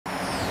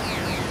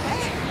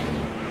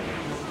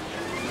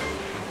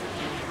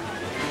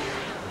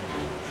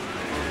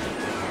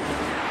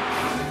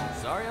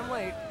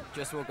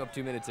Just woke up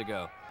 2 minutes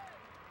ago.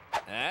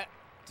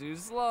 Too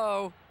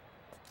slow.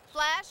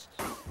 Flash?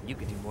 You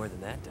could do more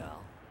than that,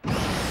 doll.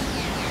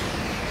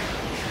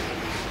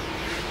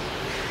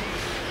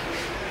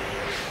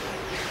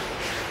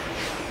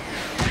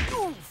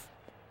 Oof.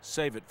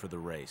 Save it for the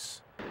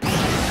race.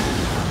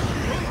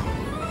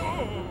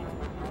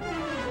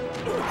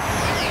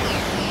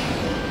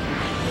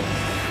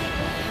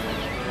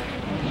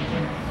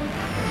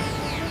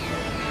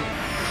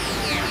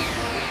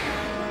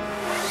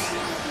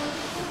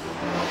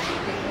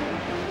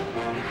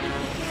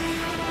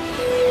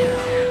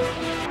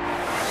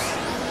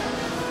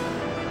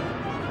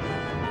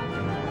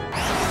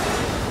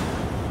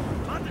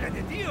 Madre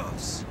de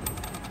Dios!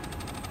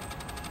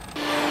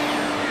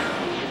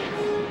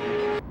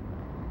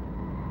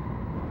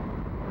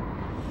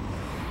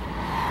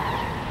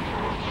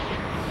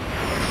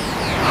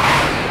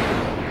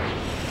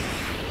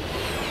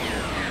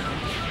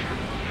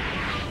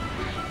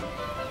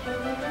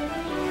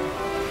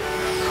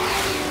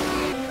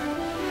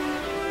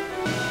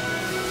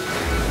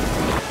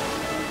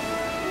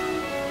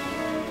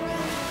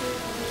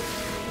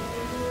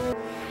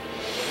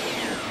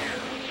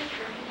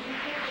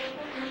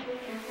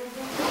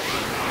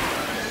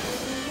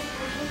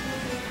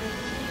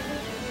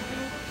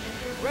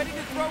 Ready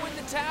to throw in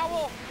the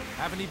towel?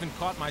 Haven't even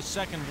caught my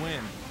second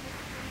wind.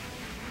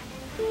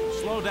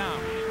 Slow down.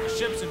 The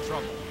ship's in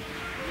trouble.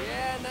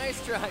 Yeah,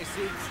 nice try,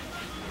 Suits.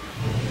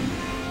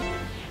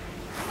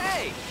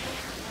 Hey!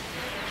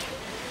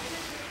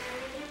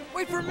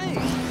 Wait for me!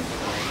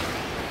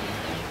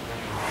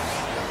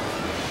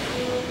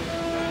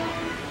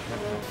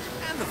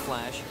 And the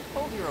Flash.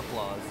 Hold your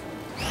applause.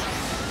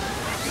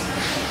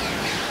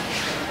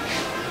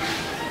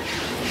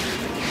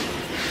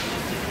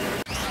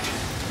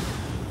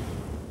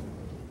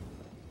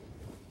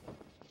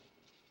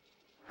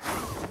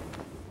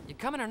 You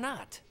coming or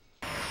not?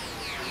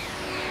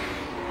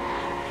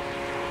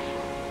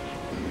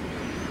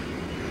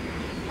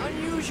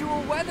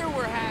 Unusual weather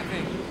we're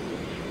having.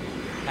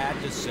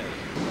 Had to say.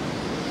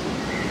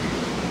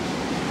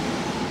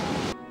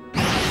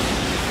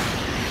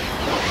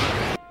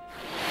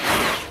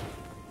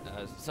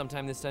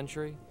 Sometime this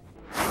century?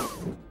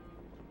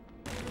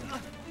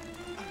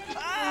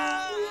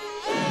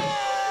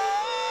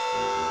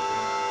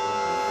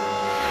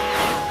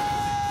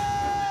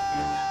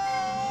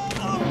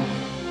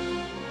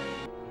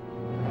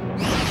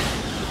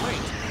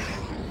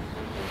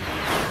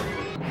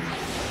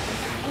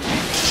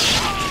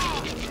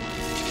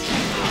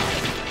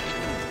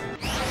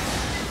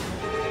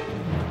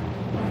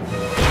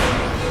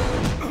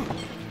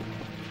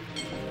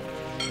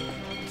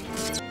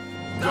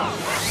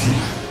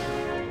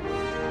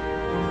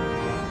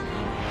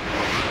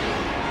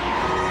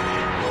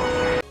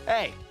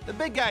 Hey, the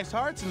big guy's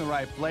heart's in the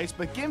right place,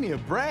 but give me a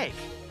break.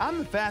 I'm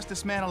the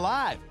fastest man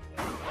alive.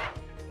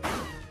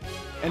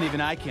 And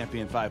even I can't be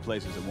in 5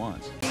 places at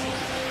once.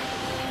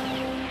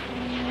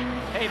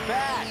 Hey,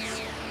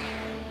 Bats!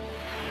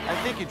 I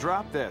think you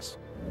dropped this.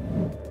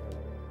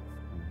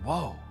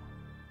 Whoa.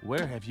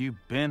 Where have you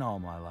been all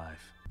my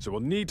life? So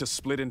we'll need to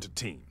split into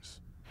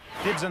teams.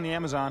 Dibs on the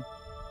Amazon.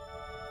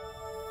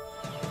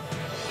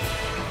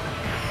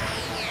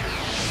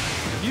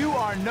 You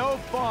are no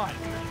fun.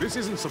 This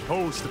isn't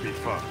supposed to be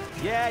fun.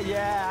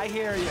 Yeah, I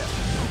hear you.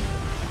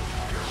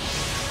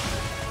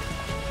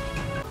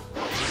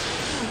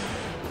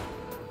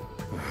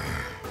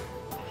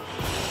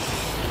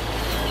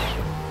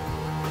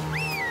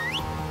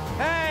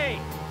 Hey,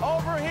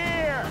 over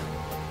here!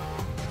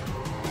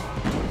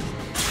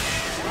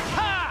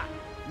 Ha!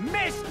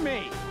 Missed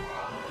me!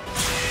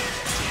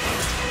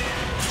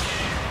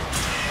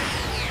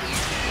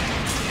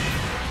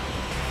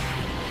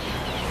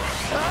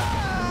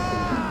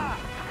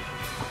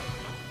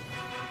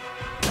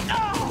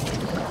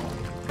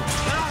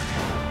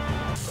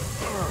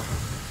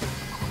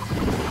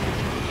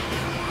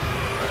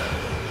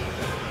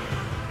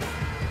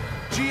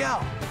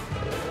 GL!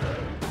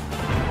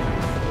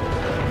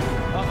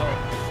 Uh-oh.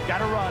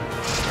 Gotta run.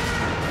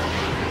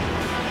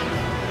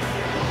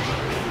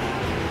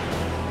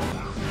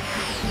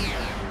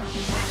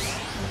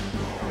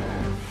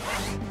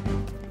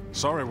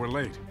 Sorry we're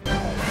late.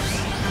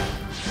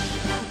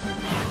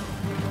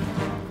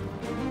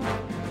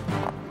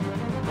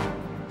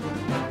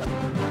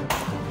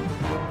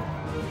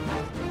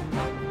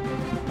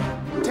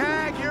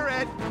 Tag, you're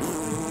it.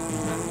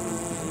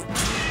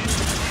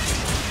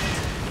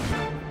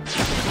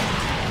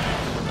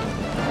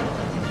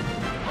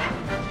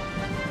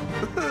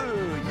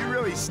 Ooh, you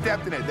really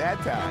stepped in it that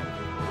time.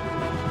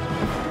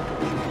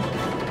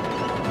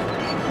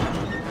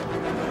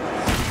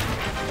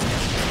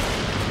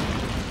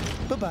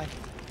 Bye-bye.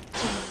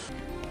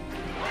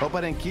 Hope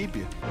I didn't keep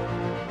you.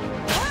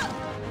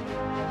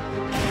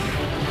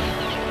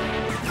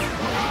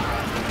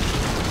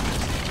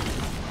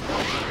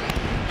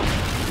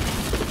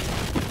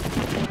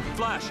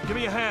 Flash, give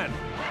me a hand.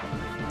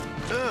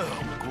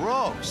 Ugh,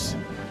 gross.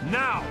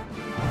 Now!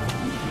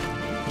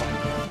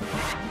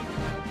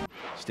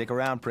 Stick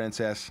around,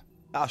 Princess.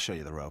 I'll show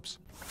you the ropes.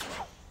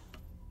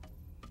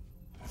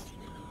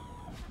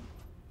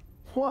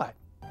 What?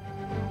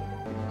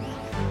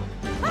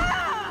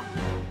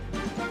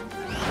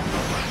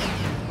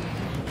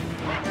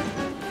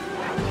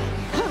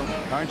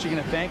 Aren't you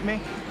gonna thank me?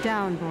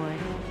 Down, boy.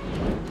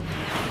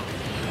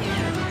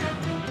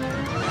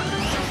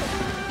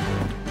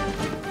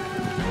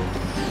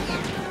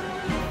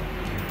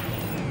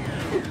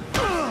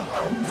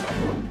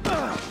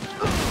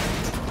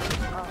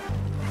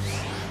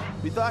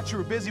 We thought you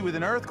were busy with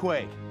an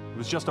earthquake. It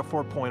was just a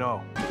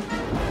 4.0.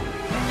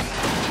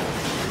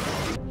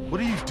 What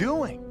are you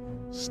doing?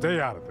 Stay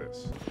out of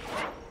this.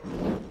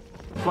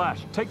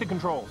 Flash, take the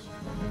controls.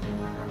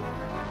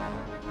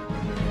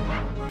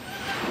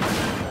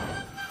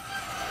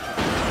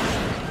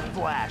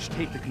 Flash,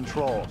 take the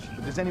controls.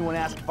 But does anyone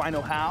ask if I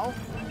know how?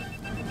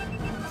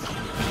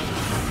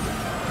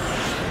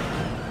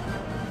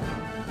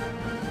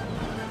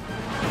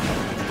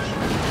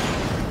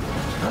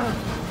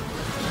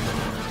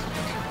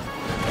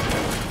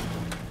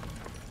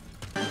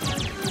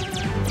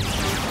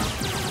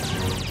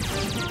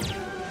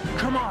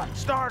 Come on,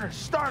 starter,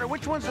 starter.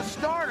 Which one's the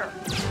starter?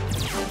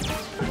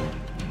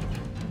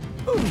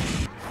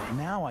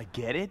 Now I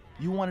get it.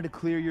 You wanted to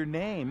clear your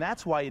name.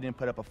 That's why you didn't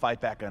put up a fight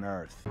back on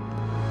Earth.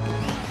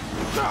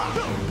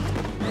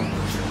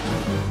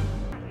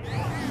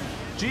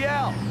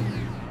 GL!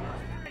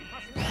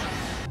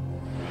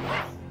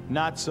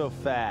 Not so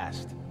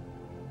fast.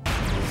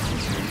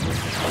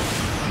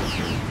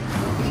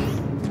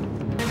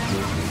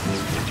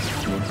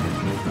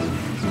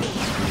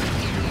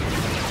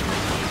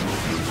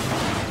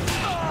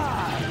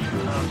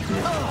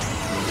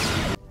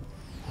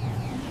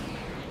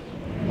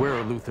 Where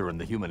are Luther and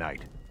the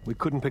Humanite? We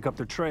couldn't pick up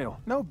their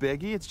trail. No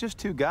biggie, it's just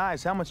two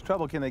guys. How much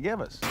trouble can they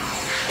give us?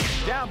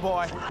 Down,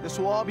 boy. This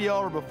will all be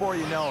over before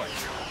you know it.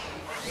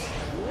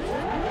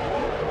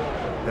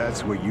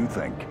 That's what you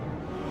think.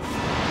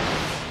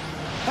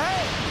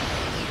 Hey!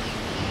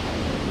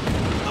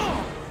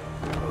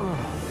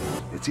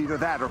 It's either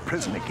that or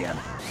prison again.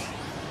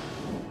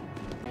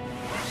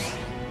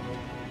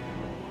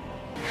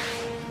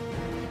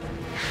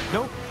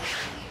 Nope.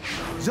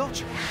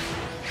 Zilch.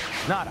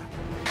 Nada.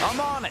 I'm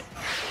on it.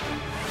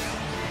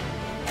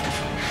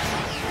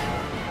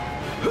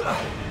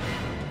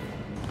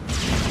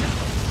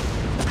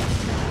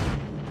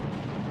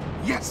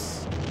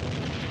 Yes!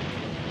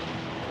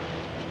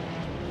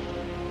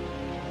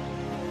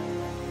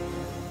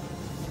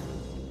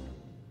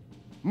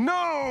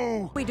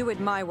 No! We do it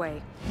my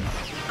way.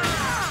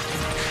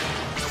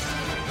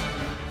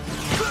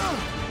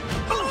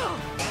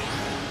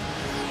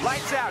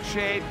 Lights out,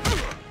 Shade.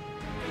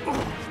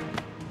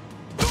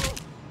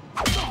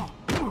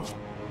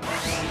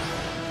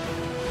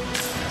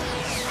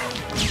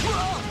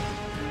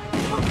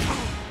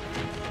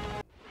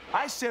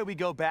 I say we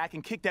go back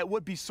and kick that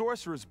would-be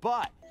sorcerer's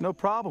butt. No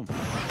problem.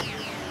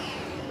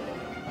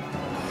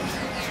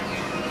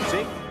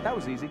 See? That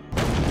was easy.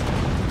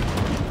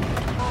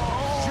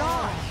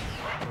 John!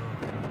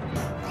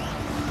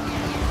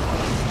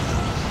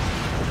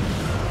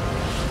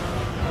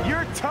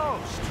 You're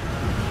toast!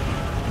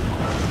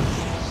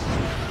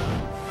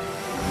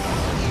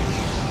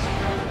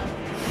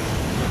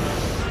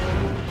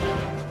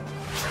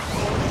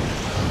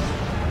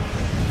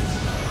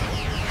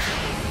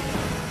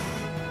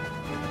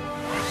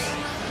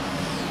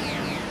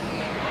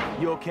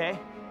 You okay?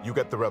 You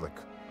get the relic.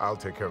 I'll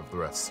take care of the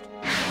rest.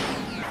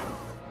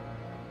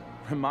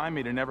 Remind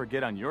me to never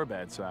get on your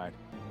bad side.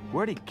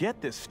 Where'd he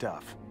get this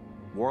stuff?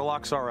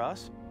 Warlocks are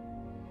us?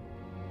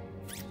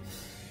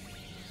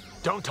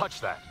 Don't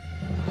touch that.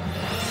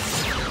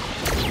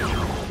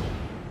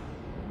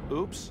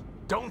 Oops.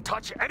 Don't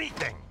touch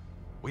anything.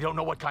 We don't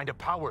know what kind of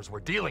powers we're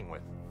dealing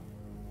with.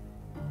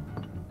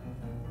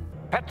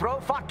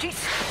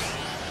 Petrofakis!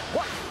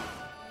 What?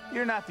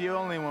 You're not the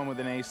only one with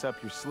an ace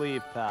up your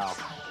sleeve, pal.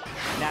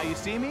 Now you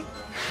see me,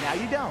 now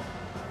you don't.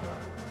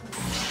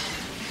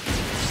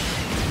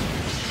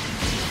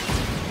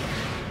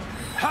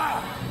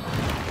 Ha!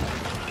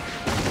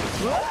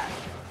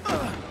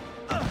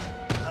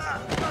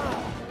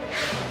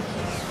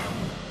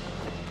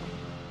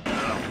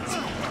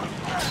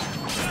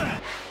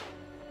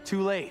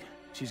 Too late.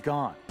 She's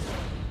gone.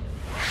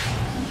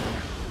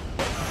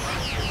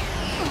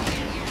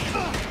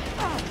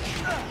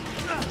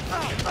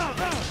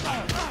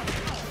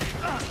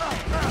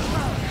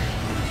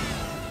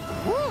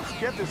 Woo!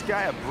 Get this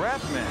guy a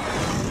breath, man.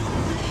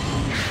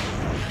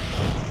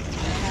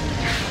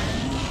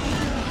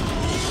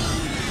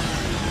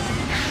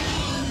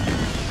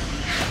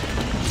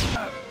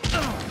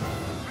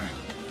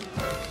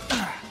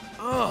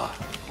 Ugh,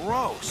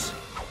 gross.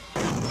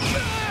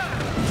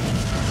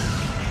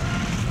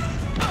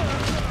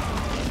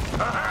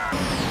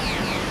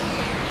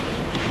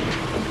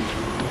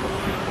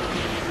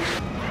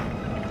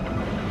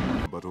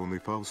 But only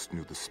Faust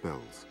knew the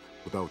spells.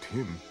 Without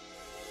him...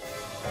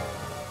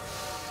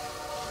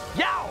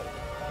 Yow!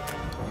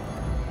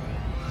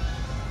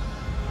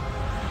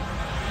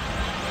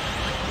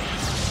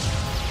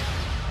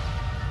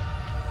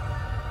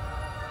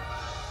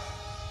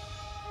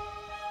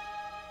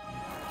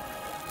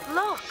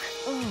 Look,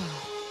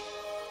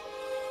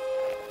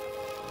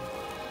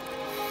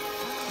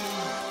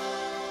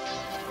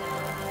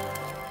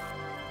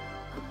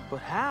 But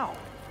how?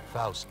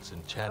 Faust's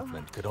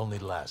enchantment could only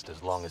last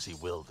as long as he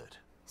willed it.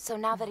 So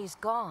now that he's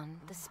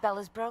gone, the spell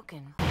is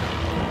broken.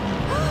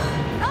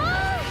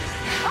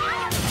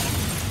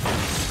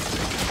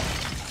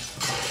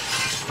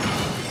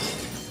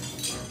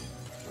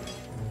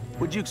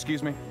 Would you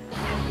excuse me?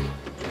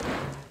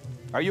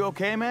 Are you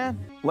okay, man?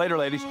 Later,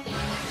 ladies.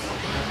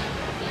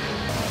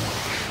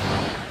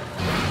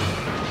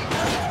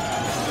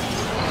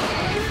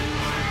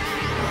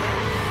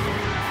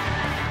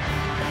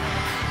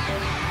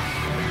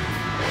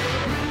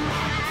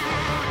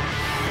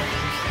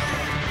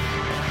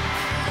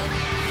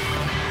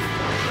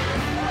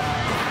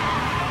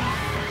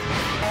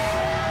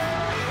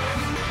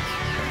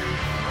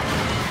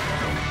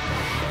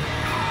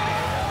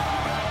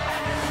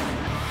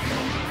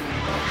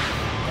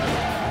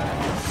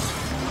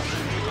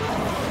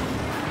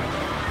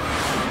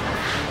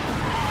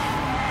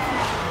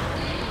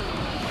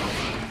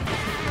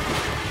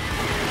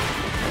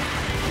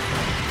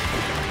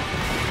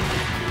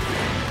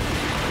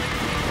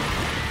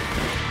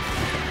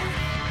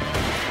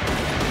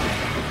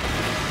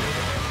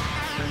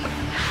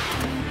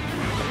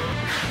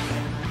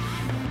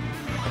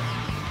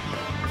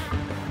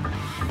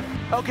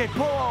 Okay,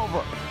 pull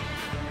over.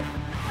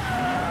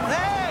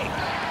 Hey!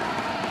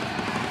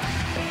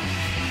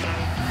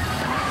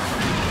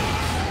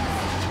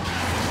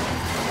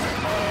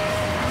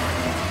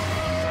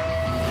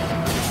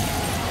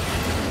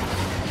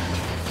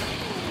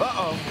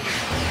 Uh-oh.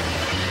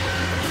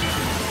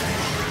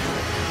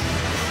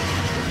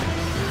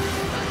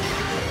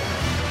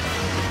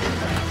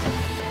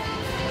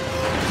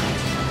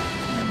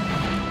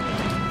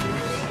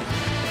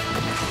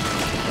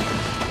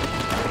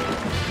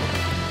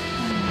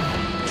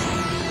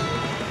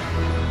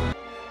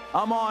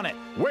 I'm on it.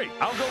 Wait,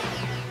 I'll go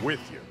with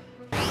you.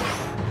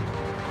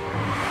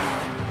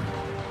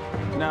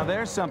 Now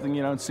there's something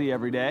you don't see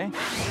every day.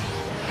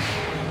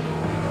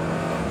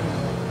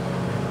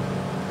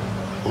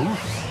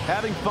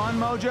 Having fun,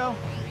 Mojo?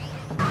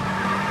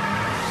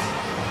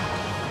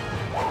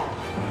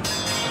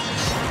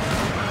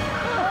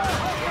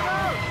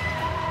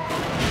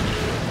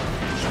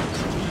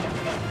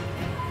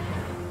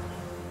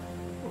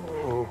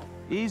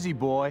 Easy,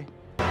 boy.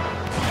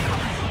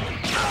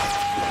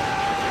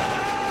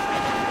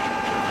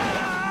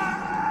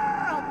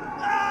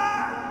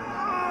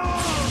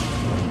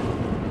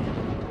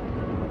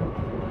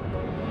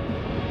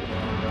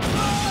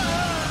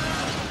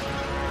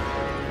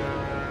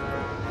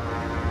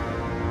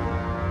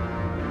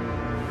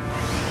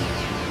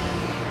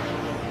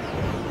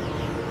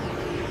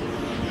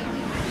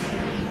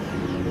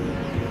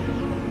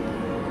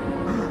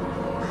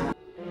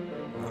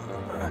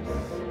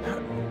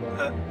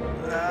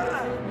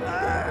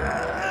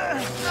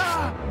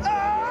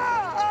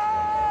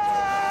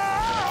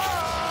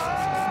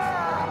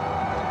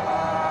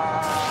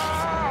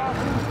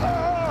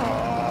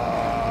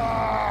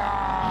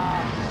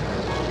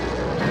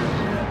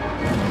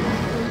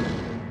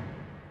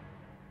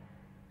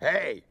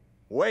 Hey,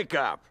 wake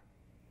up.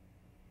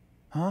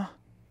 Huh?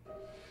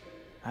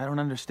 I don't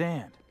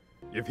understand.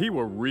 If he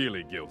were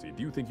really guilty,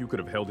 do you think you could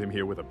have held him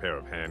here with a pair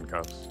of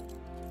handcuffs?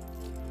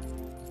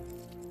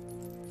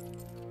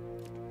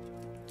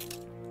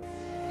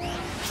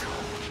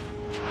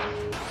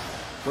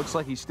 Looks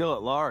like he's still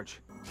at large.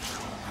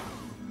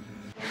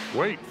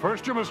 Wait,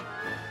 first you must...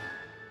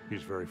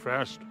 He's very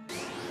fast.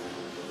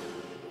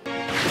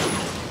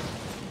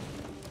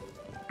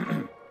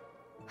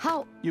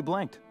 How? You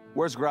blinked.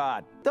 Where's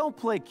Grodd? Don't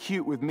play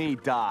cute with me,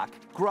 Doc.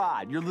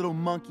 Grodd, your little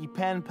monkey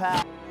pen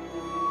pal.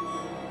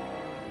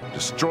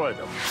 Destroy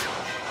them.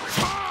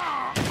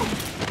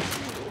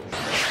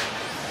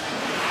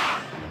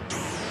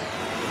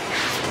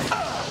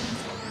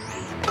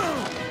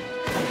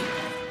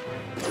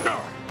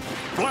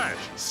 Flash,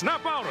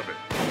 snap out of it.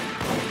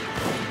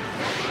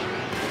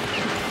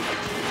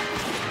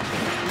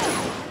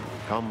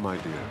 Come, my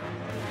dear.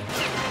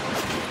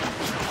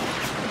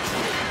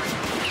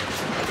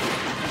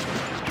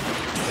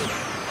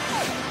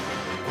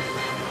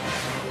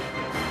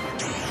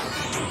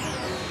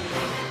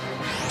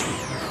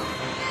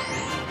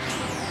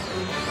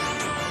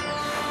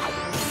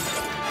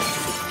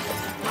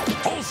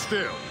 Hold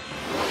still.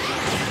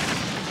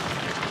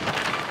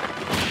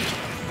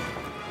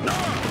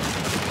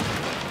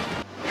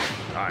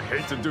 I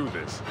hate to do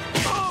this.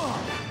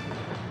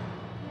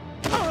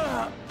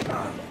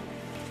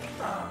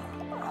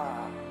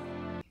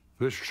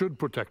 This should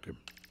protect him.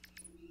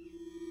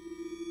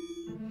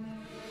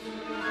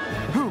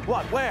 Who?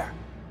 What? Where?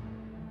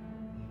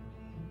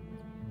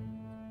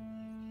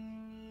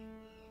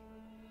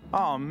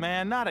 Oh,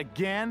 man, not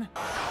again.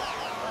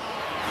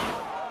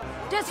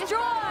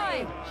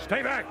 Destroy!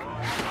 Stay back!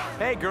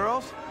 Hey,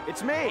 girls,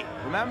 it's me.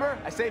 Remember?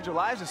 I saved your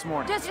lives this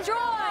morning.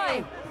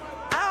 Destroy!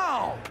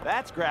 Ow!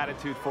 That's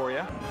gratitude for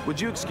you. Would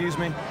you excuse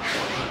me?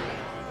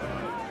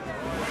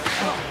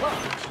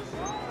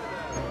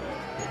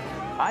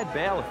 I'd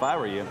bail if I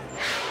were you.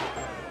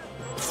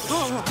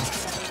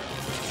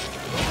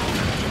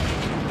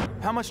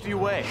 How much do you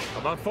weigh?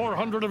 About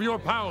 400 of your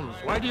pounds.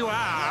 Why do you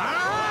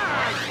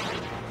ask?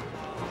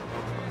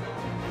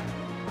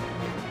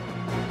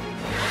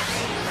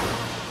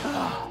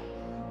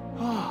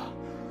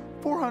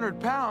 400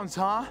 pounds,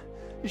 huh?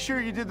 You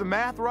sure you did the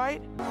math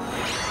right?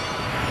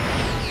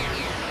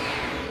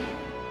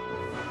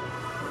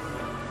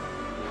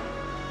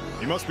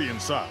 He must be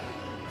inside.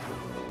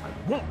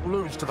 I won't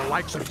lose to the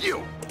likes of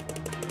you.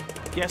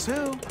 Guess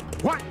who?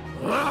 What?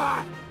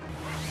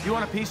 You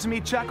want a piece of me,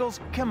 Chuckles?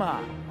 Come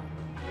on.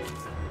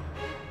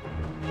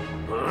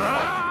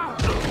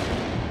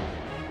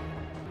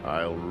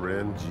 I'll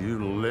rend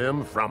you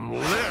limb from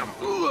limb.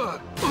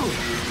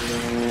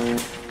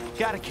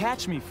 Gotta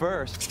catch me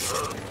first.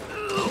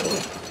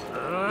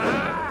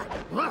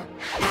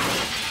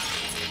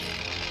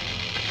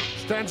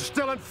 Stand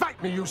still and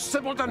fight me, you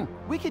simpleton!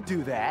 We could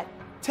do that.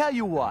 Tell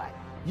you what,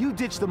 you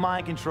ditch the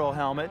mind control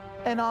helmet,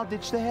 and I'll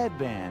ditch the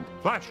headband.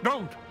 Flash,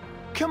 don't!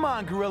 Come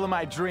on, Gorilla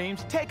My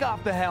Dreams, take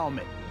off the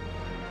helmet.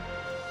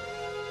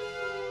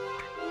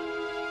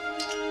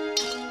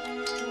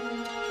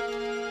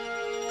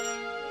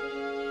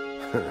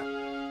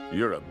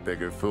 You're a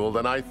bigger fool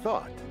than I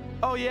thought.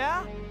 Oh,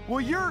 yeah?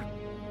 Well, you're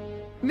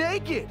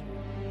naked.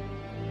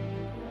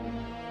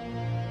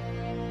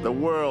 The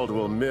world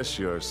will miss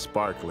your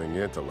sparkling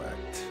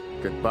intellect.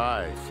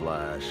 Goodbye,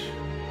 Flash.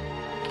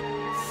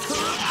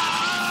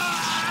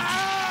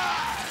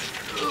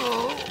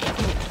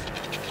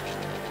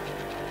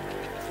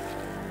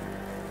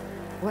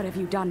 What have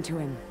you done to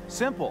him?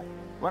 Simple.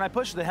 When I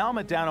pushed the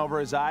helmet down over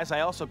his eyes,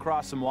 I also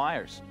crossed some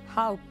wires.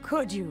 How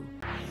could you?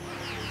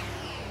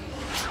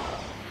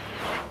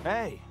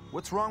 Hey,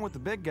 what's wrong with the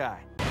big guy?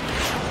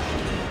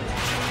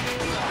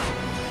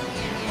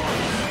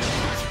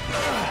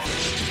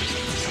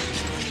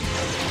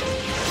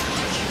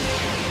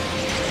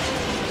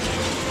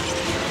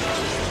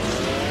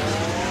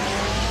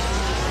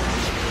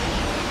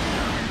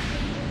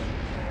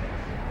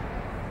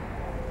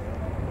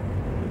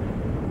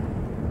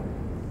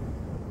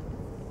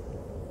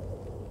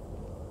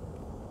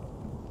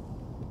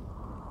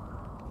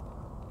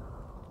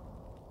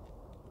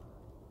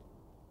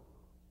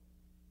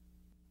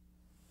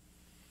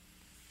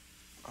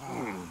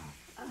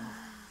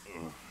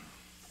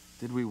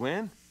 Did we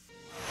win?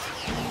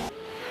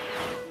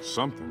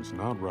 Something's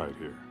not right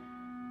here.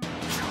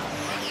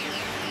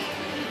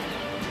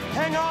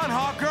 Hang on,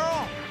 Hawk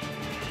Girl!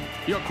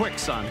 You're quick,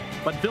 son,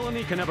 but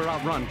villainy can never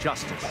outrun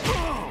justice.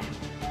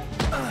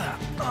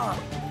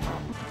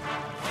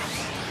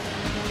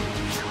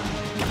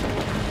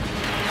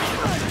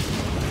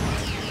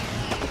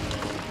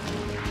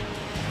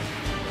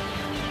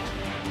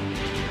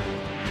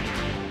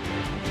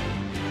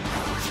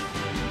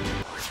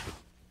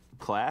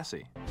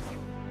 Classy.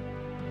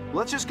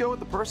 Let's just go with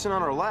the person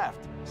on our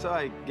left. So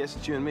I guess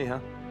it's you and me,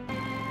 huh?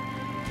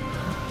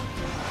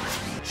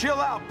 Chill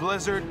out,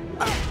 Blizzard.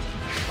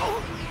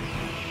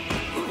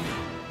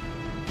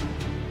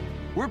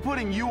 We're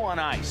putting you on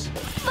ice.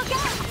 Look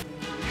out!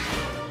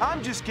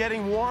 I'm just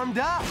getting warmed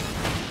up.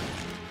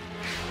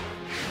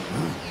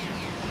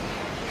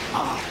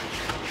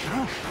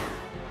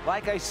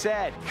 Like I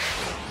said.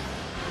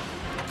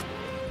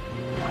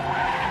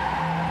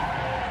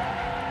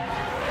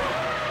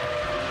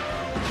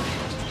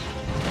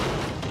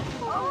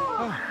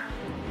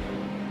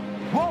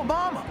 Whoa,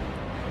 Mama!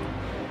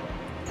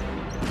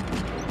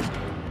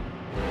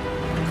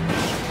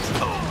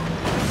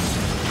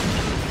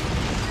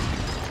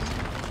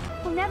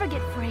 We'll never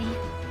get free.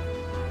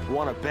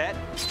 Want to bet?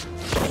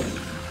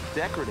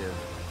 Decorative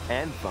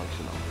and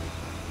functional.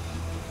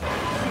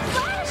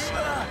 Flash!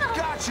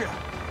 Gotcha!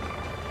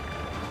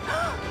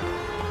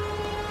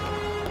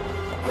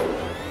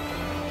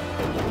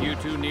 You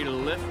two need a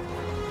lift?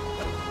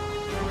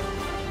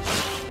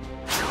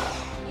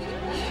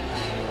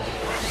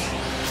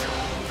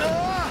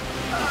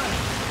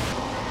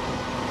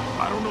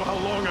 I don't know how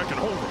long I can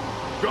hold him.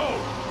 Go!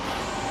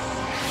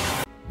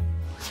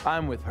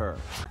 I'm with her.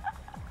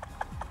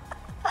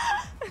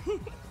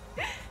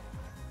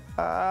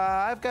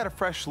 I've got a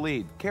fresh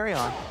lead. Carry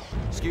on.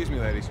 Excuse me,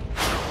 ladies.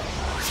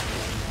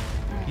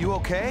 You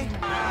okay?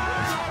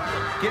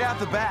 Get out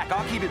the back.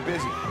 I'll keep it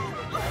busy.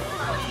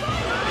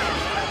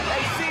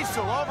 Hey,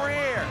 Cecil, over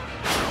here.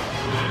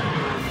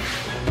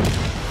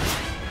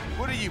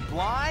 What are you,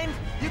 blind?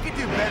 You can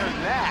do better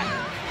than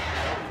that.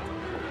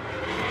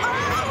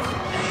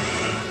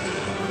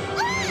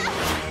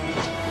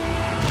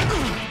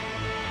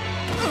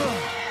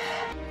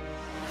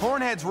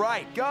 Hornhead's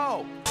right.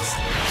 Go.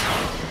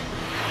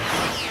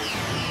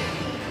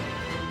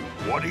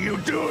 What are you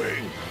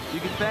doing?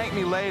 You can thank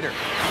me later.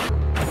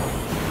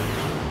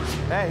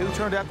 Hey, who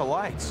turned out the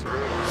lights?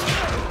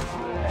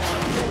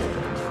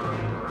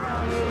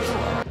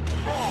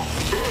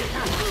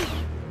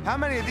 How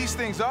many of these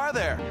things are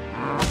there?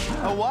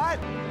 A what?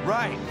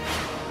 Right.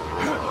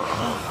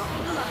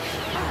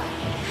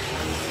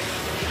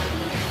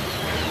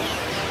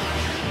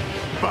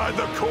 By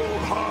the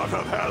cold heart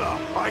of Hela,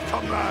 I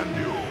command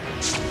you,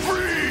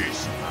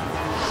 freeze!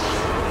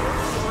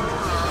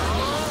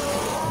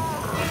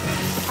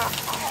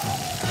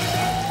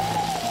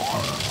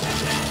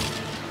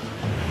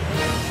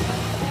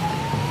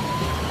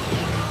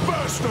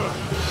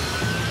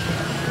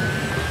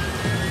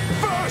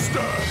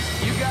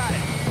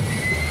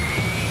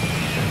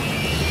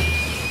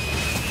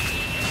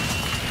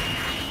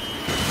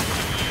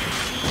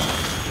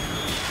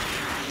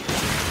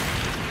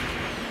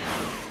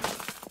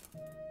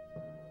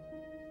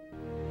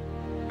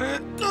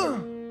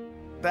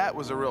 That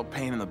was a real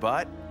pain in the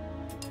butt.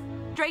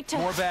 Straight to...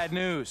 More bad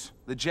news.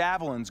 The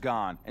Javelin's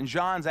gone, and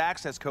Jean's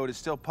access code is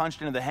still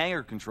punched into the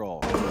hangar control.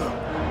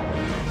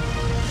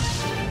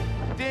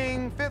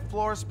 Ding! 5th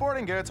floor,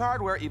 sporting goods,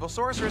 hardware, evil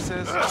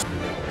sorceresses.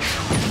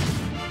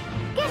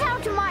 Get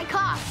out of my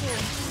costume!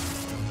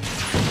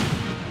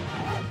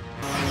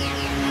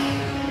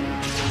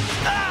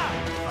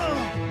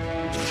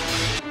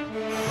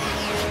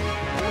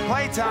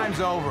 Playtime's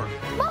over.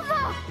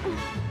 Mother!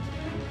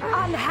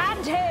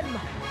 Unhand him!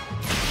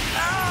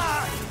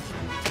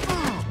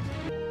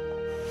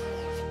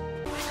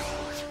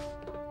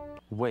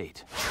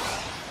 Wait.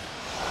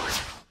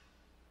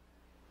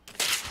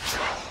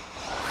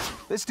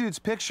 This dude's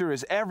picture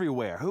is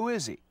everywhere. Who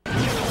is he?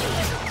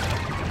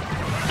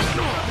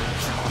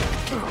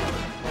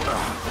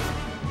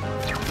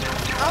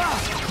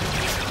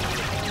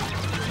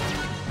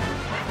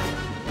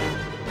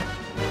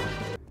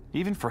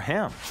 Even for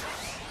him.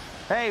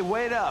 Hey,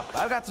 wait up.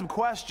 I've got some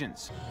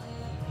questions.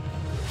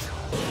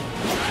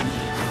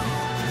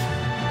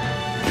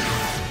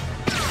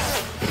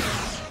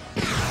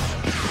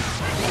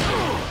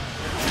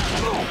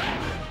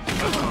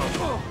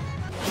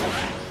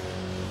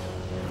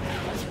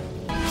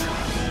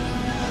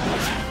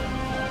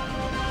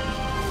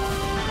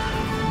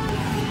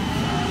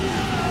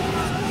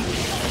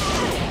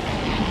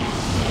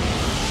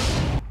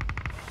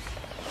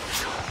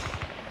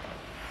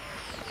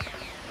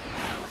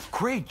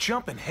 Great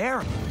jumping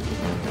hair.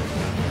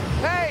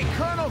 Hey,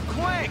 Colonel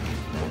Clink!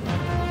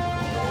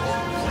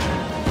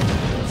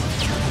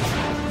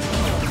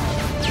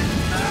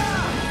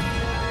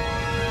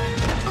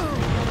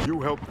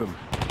 You help them.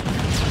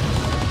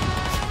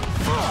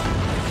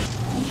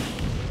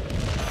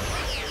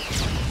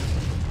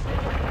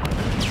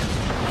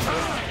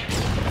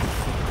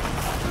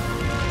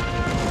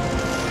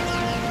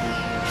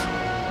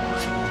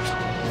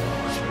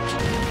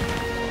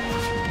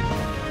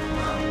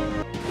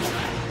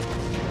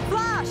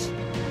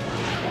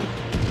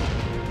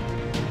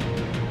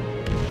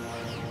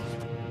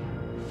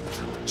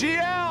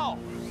 GL!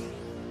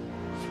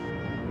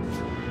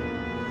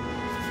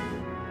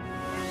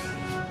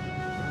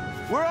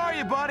 Where are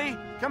you, buddy?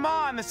 Come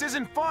on, this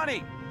isn't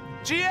funny.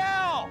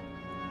 GL!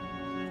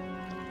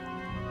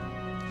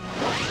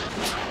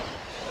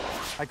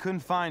 I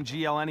couldn't find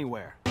GL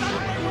anywhere.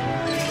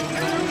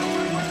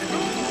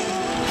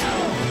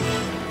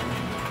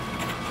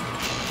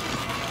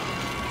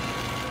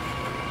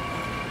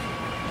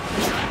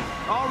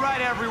 All right,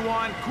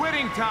 everyone,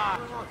 quitting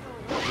time.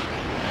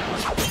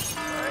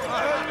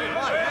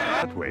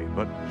 That way,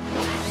 but